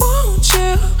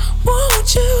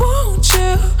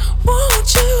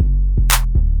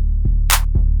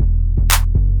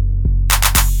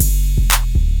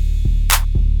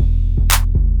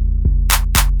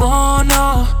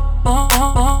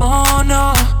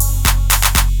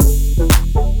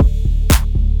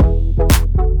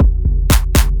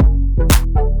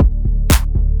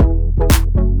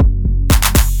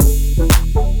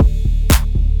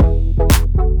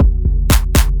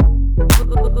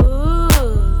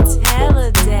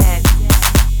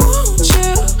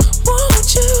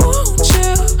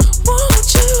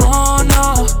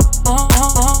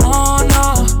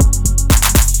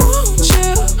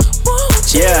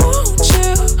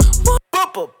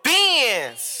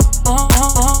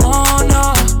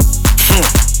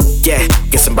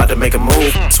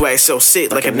fool. Swag so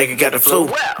sick like a nigga got the flu.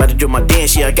 About to do my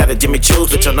dance, yeah, I got a Jimmy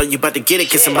Choo's. But y'all know you about to get it,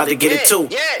 cause I'm about to get it too.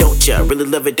 Don't ya, really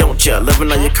love it, don't ya?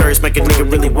 Loving all your curves, make a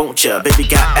nigga really want ya. Baby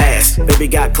got ass, baby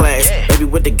got class. Baby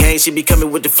with the gang, she be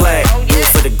coming with the flag. Do it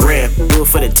for the gram, do it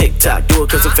for the TikTok. Do it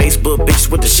cause of Facebook,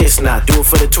 bitches with the shit snot. Do it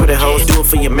for the Twitter hoes, do it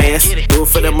for your mans. Do it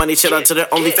for the money, shout out to the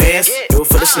OnlyFans. Do it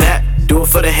for the snap, do it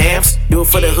for the hams. Do it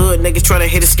for the hood, niggas tryna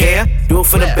hit a scam. Do it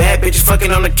for the bad bitches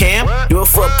fucking on the cam. Do it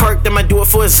for a perk, then I do it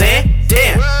for a Zan.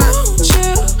 Damn. Won't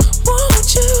you,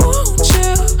 won't you, won't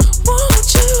you,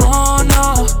 won't you? Oh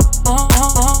no, oh,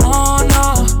 oh, oh, oh no.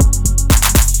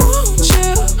 Won't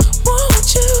you, won't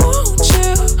you, won't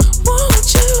you, won't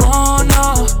you? Oh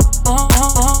no, oh,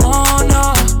 oh, oh, oh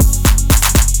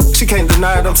no. She can't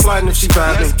deny it, I'm sliding if she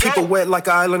vibing. Keep her wet like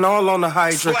an island, all on the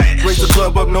hydrant. Raise the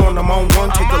club up knowing I'm on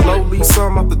one. Take a low, leave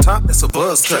some off the top, that's a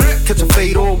buzz cut. Catch a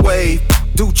fade or a wave.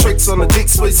 Do tricks on the dick,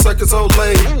 split circus, old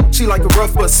lady. She like a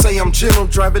rough, but say I'm gentle.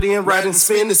 Drive it in, ride and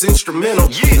spin, it's instrumental.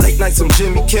 Late nights, I'm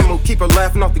Jimmy Kimmel. Keep her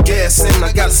laughing off the gas, and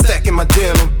I got a stack in my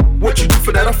denim. What you do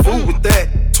for that? I fool with that.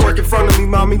 Twerk in front of me,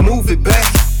 mommy, move it back.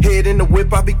 Head in the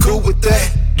whip, I be cool with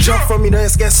that. Jump from me,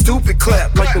 that's got stupid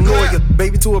clap like a lawyer.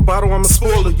 Baby to a bottle, I'm a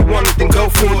spoiler. You want it, then go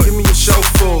for it. Give me a show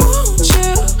for it.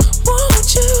 Won't you?